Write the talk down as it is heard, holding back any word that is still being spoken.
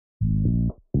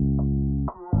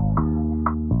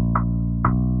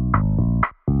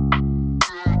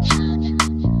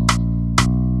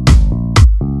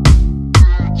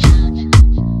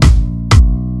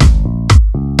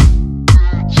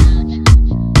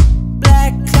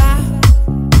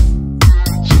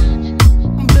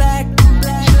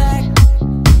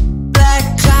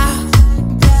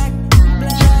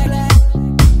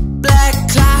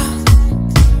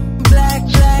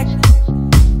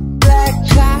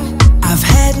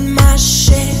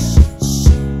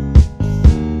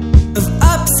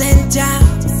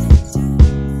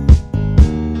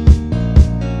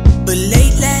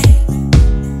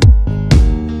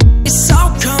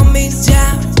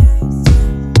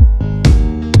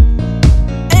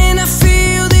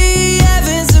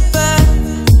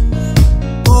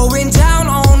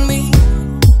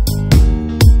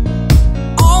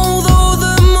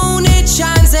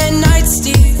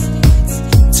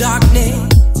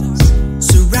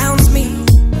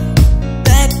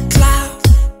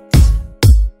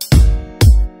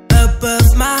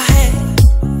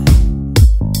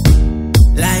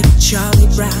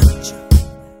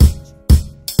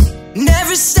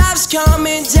stops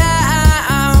coming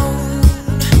down.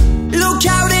 Look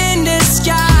out in the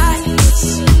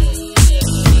skies.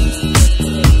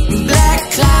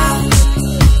 Black clouds,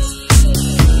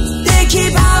 they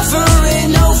keep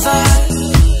hovering over.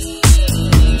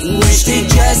 Wish they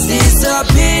just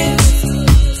disappeared.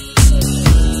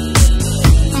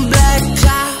 Black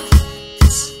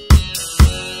clouds.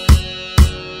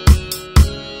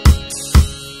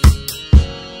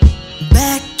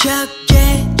 Back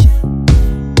again,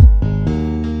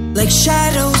 like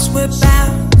shadows we're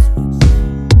bound.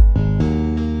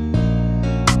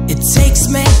 It takes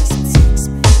me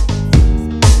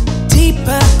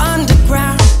deeper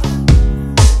underground.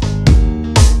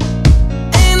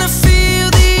 And I feel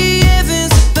the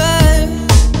heavens above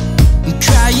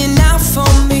crying out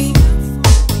for me.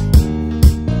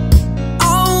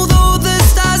 Although the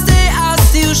stars, they are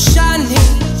still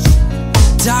shining,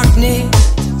 darkness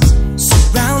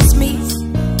surrounds me.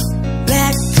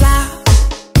 Black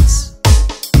clouds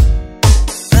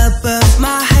above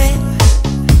my head,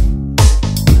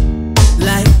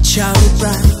 like Charlie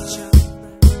Brown.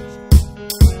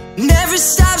 Never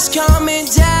stops coming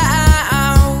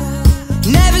down.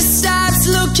 Never stops,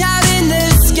 look out in the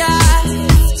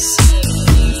skies.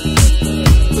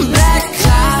 Black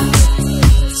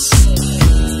clouds,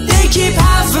 they keep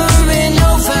hovering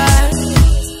over.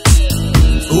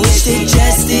 Wish they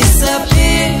just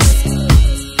disappeared.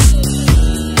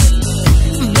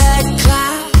 Black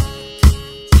clouds.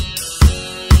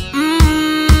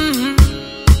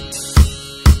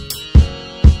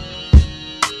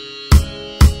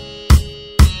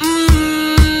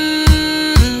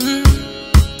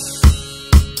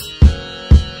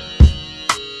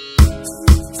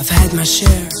 I've had my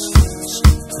share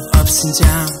of ups and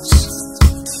downs,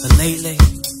 but lately,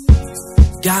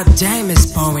 god damn, it's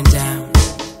pouring down.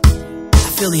 I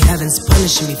feel the heavens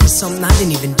punishing me for something I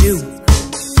didn't even do.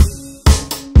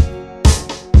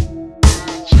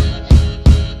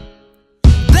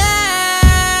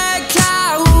 Black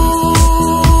clouds,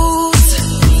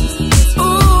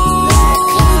 ooh,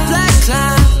 black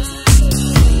clouds,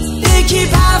 they keep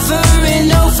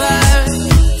hovering over.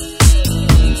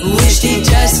 Wish they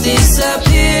just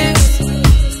disappeared.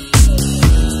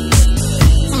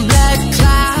 Black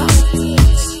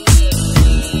clouds,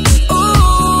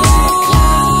 ooh,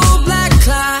 black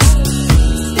clouds,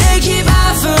 they keep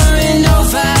hovering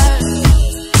over.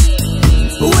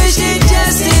 Wish they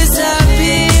just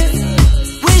disappeared.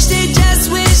 Wish they just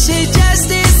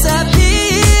disappear.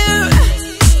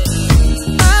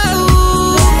 Oh,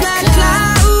 black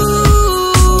clouds,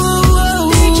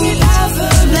 they keep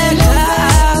hovering. Black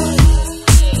clouds,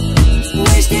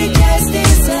 wish they just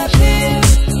disappear.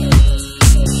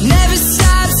 Never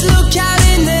stops, look out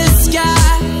in the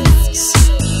skies.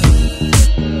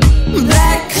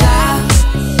 Black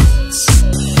clouds,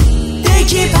 they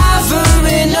keep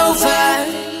hovering over.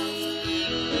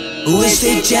 Wish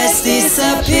they just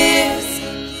disappear.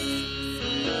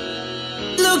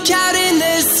 Look out in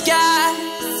the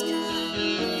skies.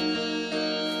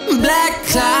 Black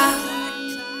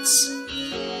clouds,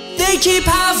 they keep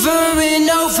hovering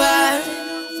over.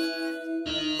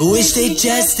 Wish they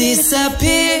just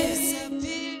disappear.